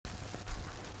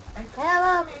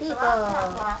Hello, people.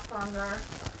 Slender.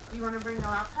 Do you want to bring the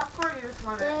laptop or you just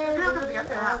want to? You're not going to be up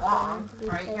there that long,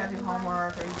 right? You got to do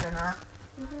homework or eat dinner.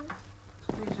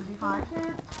 We should be fine.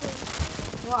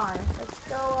 Why? Let's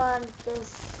go on this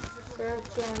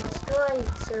search and destroy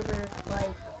server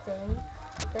like thing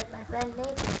that my friend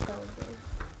Nathan told me.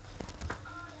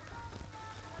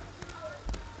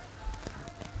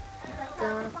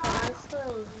 Gonna fly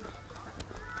slowly.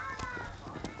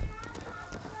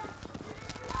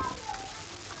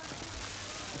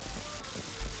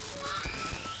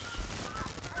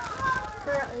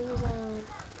 Currently using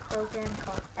a program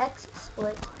called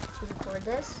XSplit to record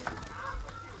this.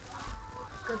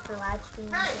 Good for live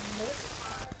streams and this,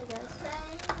 I guess.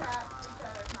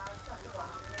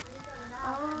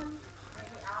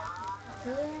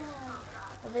 Yeah.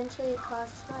 Eventually it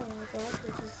costs money, I guess,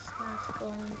 which is not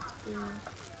going to be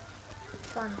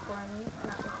fun for me. I'm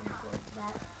not looking forward to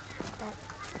that. That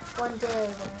one day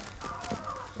where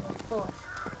you're forced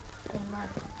to pay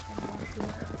money and you won't be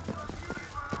able to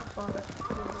keep up with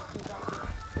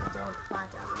doing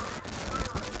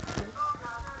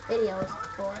videos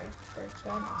for their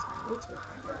channels on YouTube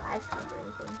and live stream or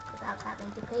anything without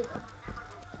having to pay them.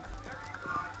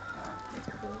 It's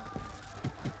cool.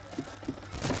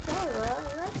 Okay, well,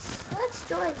 let's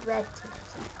join Red Team.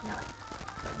 No,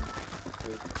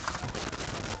 it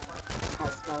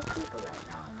has no people right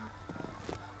now.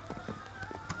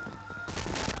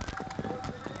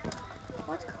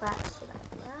 What class should I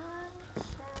be on?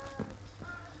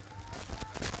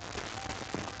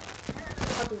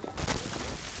 I'll do that.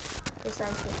 Yes, I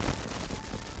think.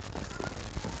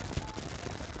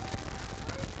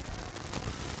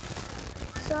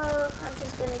 So, I'm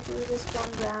just gonna do this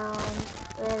one round.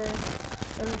 Where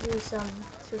I'm gonna do some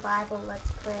survival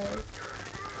let's play.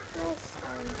 Yes,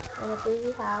 I'm in a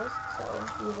busy house, so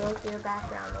you will hear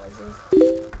background noises.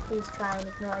 Please try and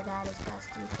ignore that as best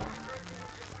you can.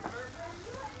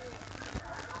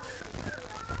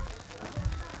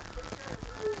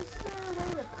 Is there a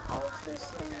way to pause this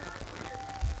thing?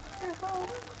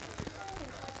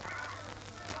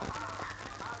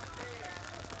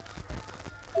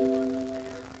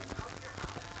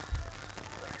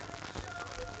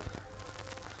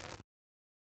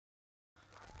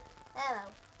 Hello?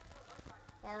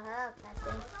 Hello,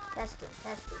 testing.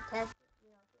 Did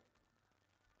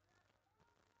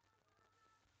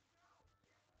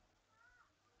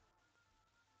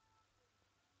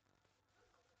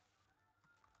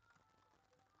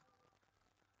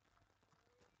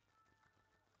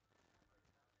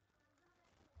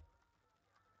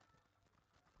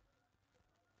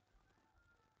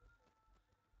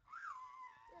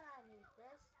I need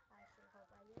this? I sure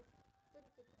hope I did.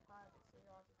 Didn't get to pause it, so you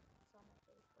all just saw my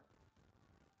Facebook.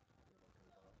 Evil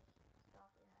people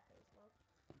stalking my Facebook.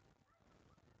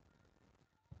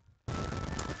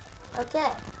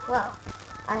 Okay, well,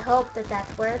 I hope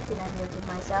that worked and I muted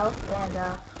myself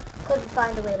and couldn't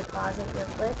find a way to pause it real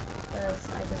quick because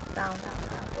I just found out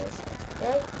about this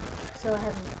yesterday. So I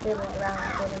haven't fiddled around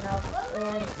with it enough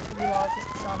and you all just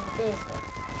saw my Facebook.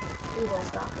 Evil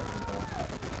stalking people.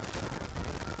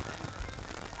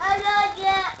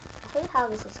 I hate how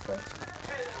this is glitched.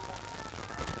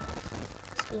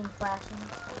 Screen flashing.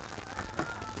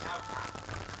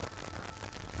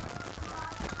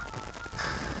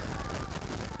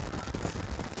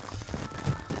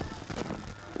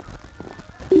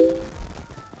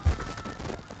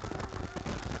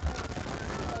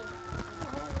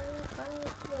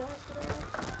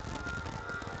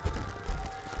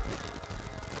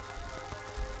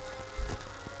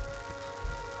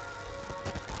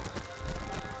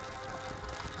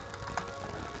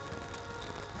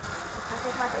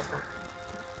 Here's my Facebook.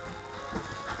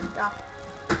 Stop.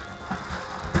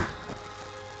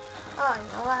 Oh, you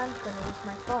know what? I'm just gonna use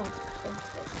my phone to fix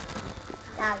this.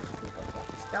 Now you people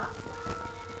can't stop.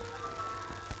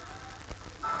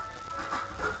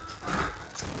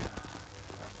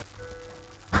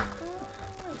 Ooh,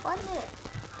 1 minute.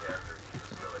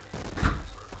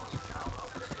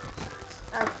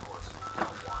 Okay.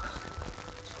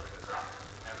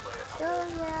 So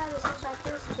yeah, this is my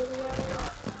first video.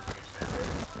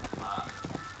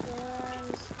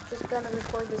 And just gonna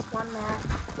record this one match.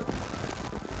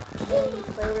 Then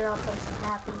later I'll play some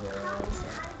happy heroes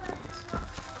and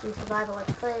do survival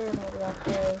let's play, or maybe I'll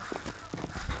play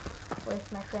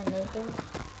with my friend Nathan.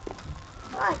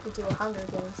 Or I could do a Hunger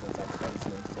Games since everybody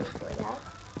seems to enjoy that.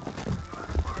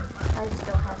 I just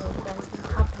don't